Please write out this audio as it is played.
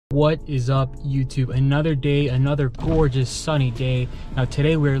What is up, YouTube? Another day, another gorgeous sunny day. Now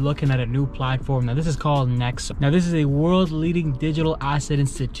today we're looking at a new platform. Now this is called Nexo. Now this is a world-leading digital asset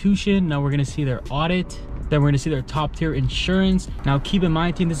institution. Now we're going to see their audit, then we're going to see their top tier insurance. Now keep in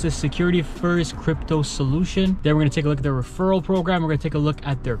mind, team, this is a security first crypto solution. Then we're going to take a look at their referral program. We're going to take a look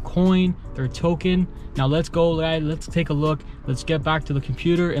at their coin, their token. Now let's go, guys. Let's take a look. Let's get back to the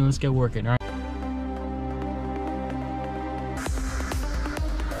computer and let's get working. All right.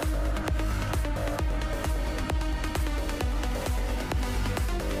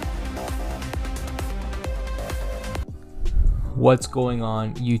 What's going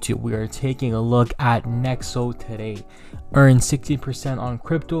on, YouTube? We are taking a look at Nexo today. Earn 16% on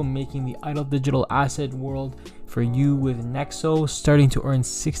crypto, making the idle digital asset world for you with Nexo, starting to earn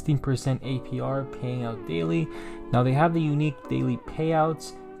 16% APR, paying out daily. Now they have the unique daily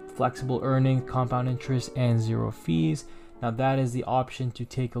payouts, flexible earning, compound interest, and zero fees. Now that is the option to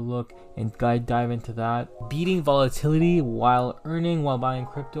take a look and dive into that. Beating volatility while buying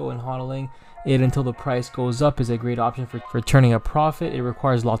crypto and hodling it until the price goes up is a great option for turning a profit. It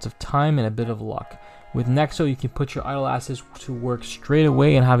requires lots of time and a bit of luck. With Nexo, you can put your idle assets to work straight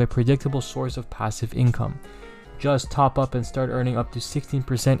away and have a predictable source of passive income. Just top up and start earning up to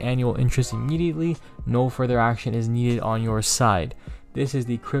 16% annual interest immediately. No further action is needed on your side. This is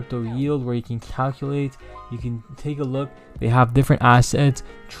the crypto yield where you can calculate. You can take a look. They have different assets: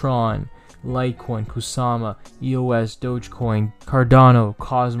 Tron, Litecoin, Kusama, EOS, Dogecoin, Cardano,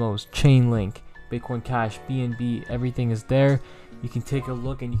 Cosmos, Chainlink, Bitcoin Cash, BNB. Everything is there. You can take a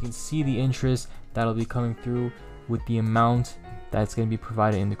look and you can see the interest that'll be coming through with the amount that's going to be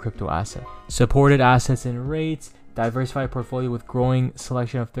provided in the crypto asset. Supported assets and rates. Diversified portfolio with growing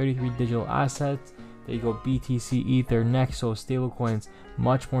selection of 33 digital assets. There you go, BTC, Ether, Nexo, stablecoins,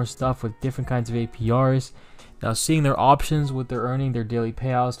 much more stuff with different kinds of APRs. Now seeing their options with their earning, their daily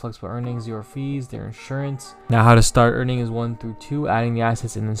payouts, flexible earnings, zero fees, their insurance. Now how to start earning is 1 through 2, adding the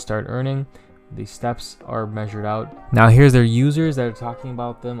assets and then start earning. The steps are measured out. Now here's their users that are talking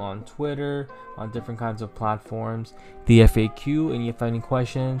about them on Twitter, on different kinds of platforms. The FAQ, and if you have any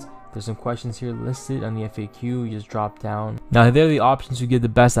questions, there's some questions here listed on the FAQ. You just drop down. Now they're the options to get the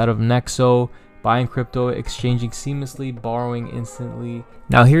best out of Nexo: buying crypto, exchanging seamlessly, borrowing instantly.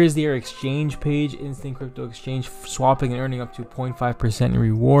 Now here is their exchange page: instant crypto exchange, swapping and earning up to 0.5% in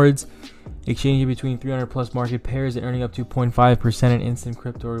rewards, exchanging between 300 plus market pairs and earning up to 0.5% in instant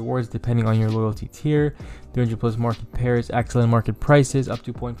crypto rewards depending on your loyalty tier. 300 plus market pairs, excellent market prices, up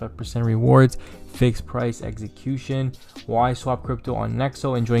to 0.5% rewards, fixed price execution. Why swap crypto on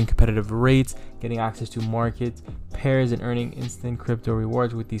Nexo? Enjoying competitive rates, getting access to market pairs, and earning instant crypto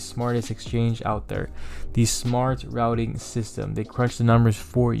rewards with the smartest exchange out there. The smart routing system, they crunch the numbers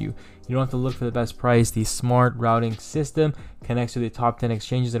for you. You don't have to look for the best price. The smart routing system connects to the top 10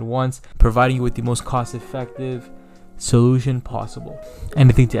 exchanges at once, providing you with the most cost-effective solution possible.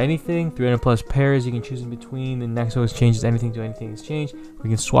 Anything to anything, 300 plus pairs you can choose in between. The Nexo exchange is anything to anything exchange. We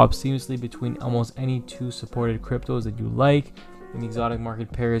can swap seamlessly between almost any 2 supported cryptos that you like, and the exotic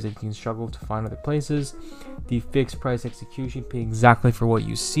market pairs that you can struggle to find other places. The fixed price execution, pay exactly for what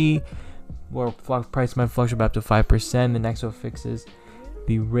you see, where price might fluctuate by up to 5%. The Nexo fixes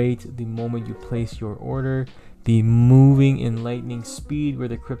the rate the moment you place your order. The moving in lightning speed, where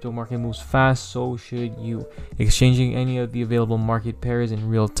the crypto market moves fast, so should you. Exchanging any of the available market pairs in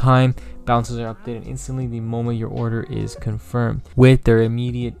real time. Balances are updated instantly the moment your order is confirmed, with their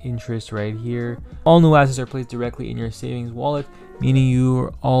immediate interest right here. All new assets are placed directly in your savings wallet, meaning you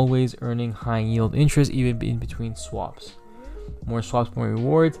are always earning high yield interest even in between swaps. More swaps, more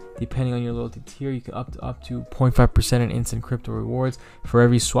rewards. Depending on your loyalty tier, you can up to 0.5% in instant crypto rewards for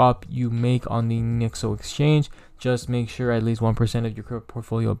every swap you make on the Nexo exchange. Just make sure at least 1% of your crypto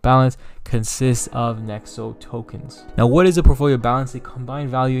portfolio balance consists of Nexo tokens. Now, what is a portfolio balance? The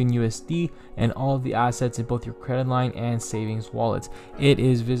combined value in USD and all of the assets in both your credit line and savings wallets. It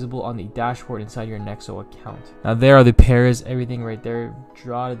is visible on the dashboard inside your Nexo account. Now, there are the pairs, everything right there.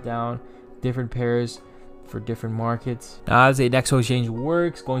 Draw it down, different pairs for different markets. Now, as a Nexo exchange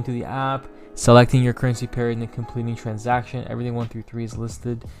works, going to the app, selecting your currency pair, and then completing transaction. Everything 1 through 3 is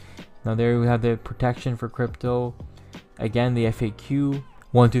listed. Now there we have the protection for crypto. Again, the FAQ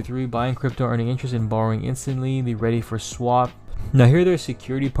 1 through 3, buying crypto, earning interest, and borrowing instantly. Be ready for swap. Now here are their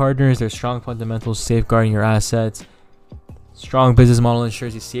security partners. Their strong fundamentals safeguarding your assets. Strong business model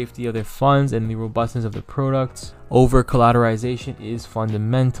ensures the safety of their funds and the robustness of the products. Over collateralization is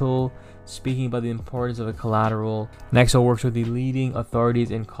fundamental. Speaking about the importance of a collateral, Nexo works with the leading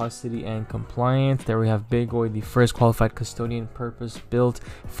authorities in custody and compliance. There we have Bitcoin, the first qualified custodian purpose-built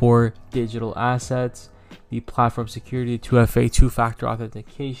for digital assets. the platform security, 2FA, two-factor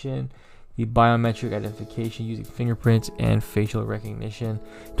authentication, the biometric identification using fingerprints and facial recognition,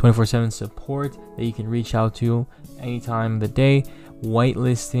 24/7 support that you can reach out to any time of the day,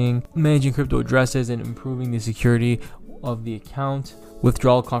 whitelisting, managing crypto addresses and improving the security of the account,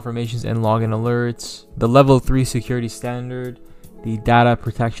 withdrawal confirmations and login alerts, the level 3 security standard, the data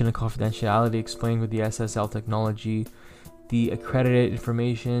protection and confidentiality explained with the SSL technology, the accredited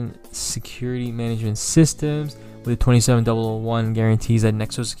information security management systems with 27001 guarantees that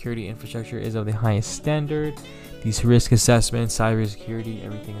Nexo security infrastructure is of the highest standard. These risk assessments, cybersecurity,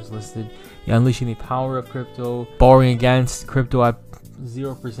 everything is listed. The unleashing the power of crypto, borrowing against crypto at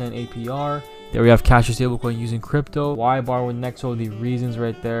 0% APR. There we have cash or stablecoin using crypto. Why borrow with Nexo? The reasons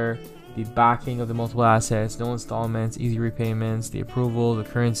right there. The backing of the multiple assets, no installments, easy repayments, the approval, the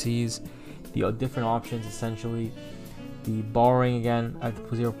currencies, the different options essentially. The borrowing again at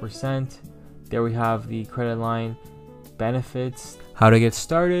 0%. There we have the credit line benefits, how to get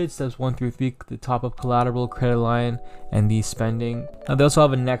started, steps 1 through 3, the top up collateral, credit line, and the spending. Now they also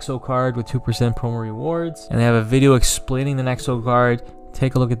have a Nexo card with 2% promo rewards, and they have a video explaining the Nexo card.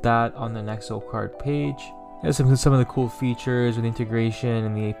 Take a look at that on the Nexo card page. There's some of the cool features with integration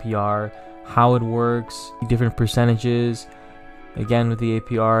and the APR, how it works, the different percentages. Again, with the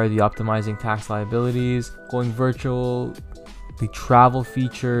APR, the optimizing tax liabilities, going virtual, the travel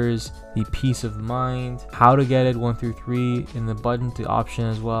features, the peace of mind, how to get it 1 through 3 in the button, the option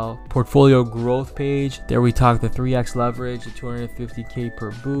as well. Portfolio growth page. There we talk the 3x leverage, the 250k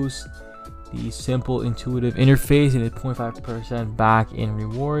per boost, the simple intuitive interface, and the 0.5% back in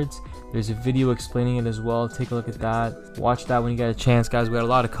rewards. There's a video explaining it as well. Take a look at that. Watch that when you get a chance, guys. We got a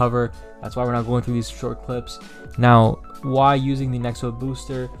lot to cover. That's why we're not going through these short clips. Now, why using the Nexo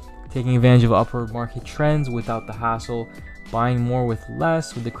booster? Taking advantage of upward market trends without the hassle. Buying more with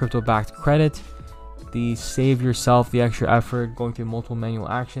less with the crypto-backed credit. The save yourself the extra effort going through multiple manual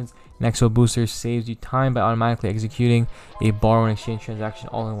actions. Nexo booster saves you time by automatically executing a borrow and exchange transaction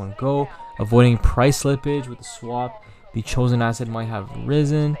all in one go. Avoiding price slippage with the swap. The chosen asset might have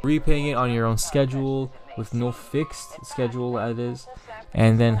risen. Repaying it on your own schedule with no fixed schedule, that is.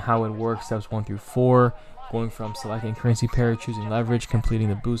 And then how it works, steps 1 through 4. Going from selecting currency pair, choosing leverage, completing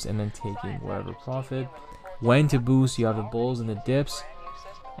the boost, and then taking whatever profit. When to boost, you have the bulls and the dips.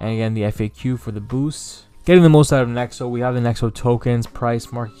 And again, the FAQ for the boosts. Getting the most out of Nexo, we have the Nexo tokens,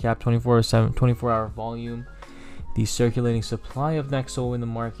 price, market cap, 24-hour volume. The circulating supply of Nexo in the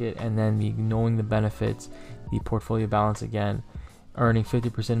market, and then the knowing the benefits, the portfolio balance again, earning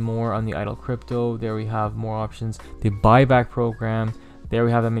 50% more on the idle crypto. There we have more options. The buyback program. There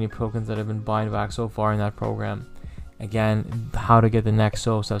we have that many tokens that have been buying back so far in that program. Again, how to get the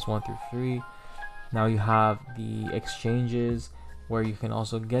Nexo, steps 1 through 3. Now you have the exchanges where you can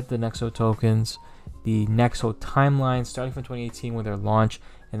also get the Nexo tokens. The Nexo timeline starting from 2018 with their launch,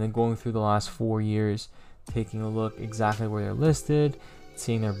 and then going through the last 4 years, taking a look exactly where they're listed,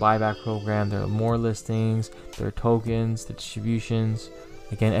 seeing their buyback program, their more listings, their tokens, the distributions.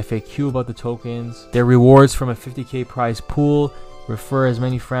 Again, FAQ about the tokens, their rewards from a 50k prize pool, refer as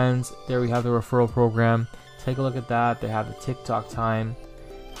many friends. There we have the referral program. Take a look at that. They have the TikTok time,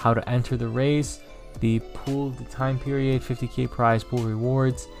 how to enter the race, the pool, the time period, 50k prize pool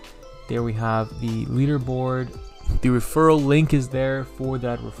rewards. There we have the leaderboard. The referral link is there for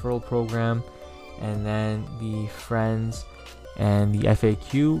that referral program, and then the friends and the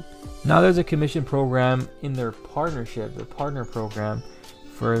FAQ. Now there's a commission program in their partnership, the partner program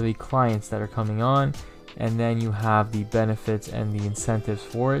for the clients that are coming on, and then you have the benefits and the incentives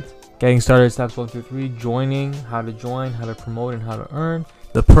for it. Getting started, steps 1 through 3, joining, how to join, how to promote, and how to earn.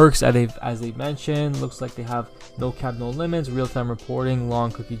 The perks, as they mentioned, looks like they have no cap, no limits, real-time reporting, long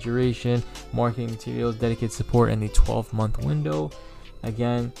cookie duration, marketing materials, dedicated support, and the 12-month window.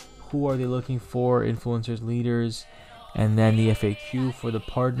 Again, who are they looking for? Influencers, leaders, and then the FAQ for the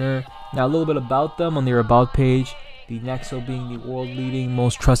partner. Now a little bit about them on their about page. The Nexo being the world-leading,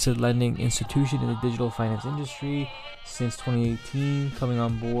 most trusted lending institution in the digital finance industry since 2018, coming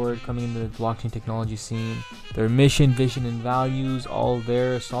on board, coming into the blockchain technology scene. Their mission, vision, and values, all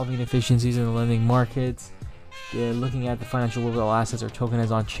there, solving inefficiencies in the lending markets. They're looking at the financial world, all assets are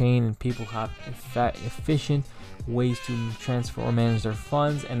tokenized on chain, and people have efficient ways to transfer or manage their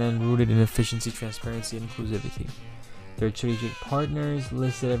funds, and then rooted in efficiency, transparency, and inclusivity. Their strategic partners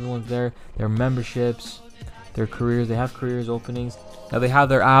listed, everyone's there. Their memberships, their careers, they have careers openings. Now they have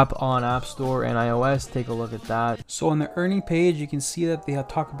their app on App Store and iOS. Take a look at that. So on the earning page, you can see that they have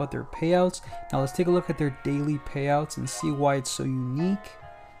talked about their payouts. Now let's take a look at their daily payouts and see why it's so unique.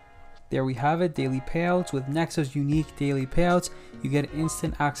 There we have it, daily payouts. With Nexo's unique daily payouts, you get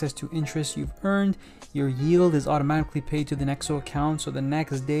instant access to interest you've earned. Your yield is automatically paid to the Nexo account, so the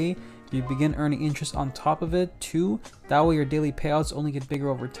next day you begin earning interest on top of it too. That way your daily payouts only get bigger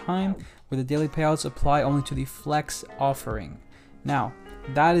over time, where the daily payouts apply only to the Flex offering. Now,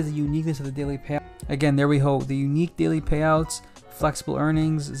 that is the uniqueness of the daily payout. Again, there we go, the unique daily payouts, flexible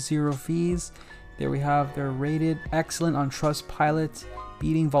earnings, 0 fees. There we have, they're rated excellent on Trustpilot,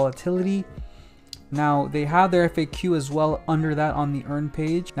 beating volatility. Now, they have their FAQ as well under that on the earn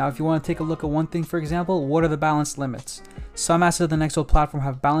page. Now, if you want to take a look at one thing, for example, what are the balance limits? Some assets of the Nexo platform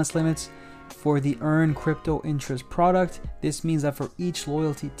have balance limits for the earn crypto interest product. This means that for each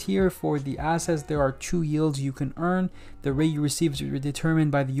loyalty tier for the assets, there are 2 yields you can earn. The rate you receive is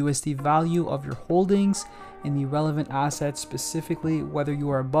determined by the USD value of your holdings in the relevant assets, specifically whether you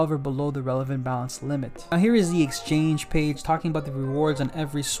are above or below the relevant balance limit. Now here is the exchange page talking about the rewards on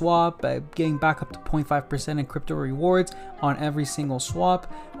every swap, getting back up to 0.5% in crypto rewards on every single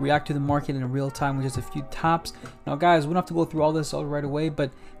swap, react to the market in real time with just a few taps. Now guys, we don't have to go through all this all right away,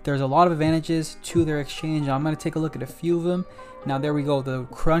 but there's a lot of advantages to their exchange. I'm going to take a look at a few of them. Now there we go, the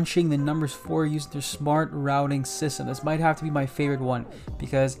crunching the numbers for using their smart routing system. This might have to be my favorite one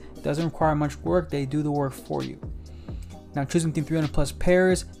because it doesn't require much work, they do the work for you. Now choosing between 300 plus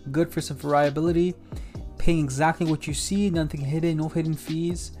pairs, good for some variability, paying exactly what you see, nothing hidden, no hidden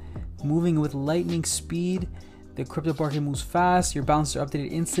fees, moving with lightning speed. The crypto market moves fast, your balances are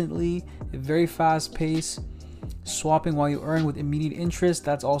updated instantly, a very fast pace, swapping while you earn with immediate interest,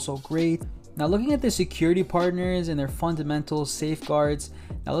 that's also great. Now looking at the security partners and their fundamental safeguards,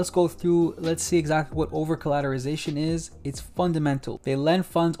 now let's go through, let's see exactly what over collateralization is. It's fundamental. They lend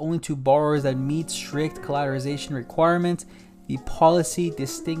funds only to borrowers that meet strict collateralization requirements. The policy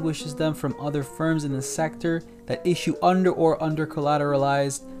distinguishes them from other firms in the sector that issue under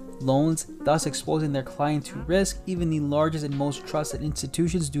collateralized loans, thus exposing their client to risk. Even the largest and most trusted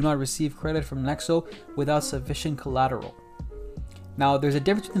institutions do not receive credit from Nexo without sufficient collateral. Now, there's a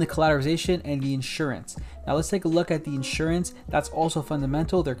difference between the collateralization and the insurance. Now, let's take a look at the insurance. That's also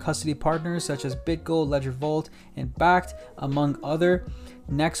fundamental. Their custody partners such as BitGo, Ledger Vault, and Bakkt, among other.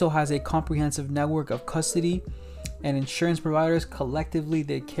 Nexo has a comprehensive network of custody and insurance providers. Collectively,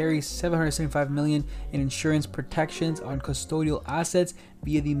 they carry $775 million in insurance protections on custodial assets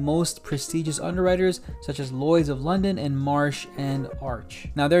via the most prestigious underwriters such as Lloyd's of London and Marsh and Arch.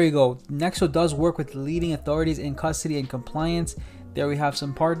 Now there you go. Nexo does work with leading authorities in custody and compliance. There we have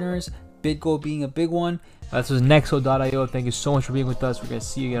some partners, BitGo being a big one. This was Nexo.io. Thank you so much for being with us. We're going to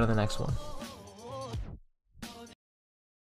see you again on the next one.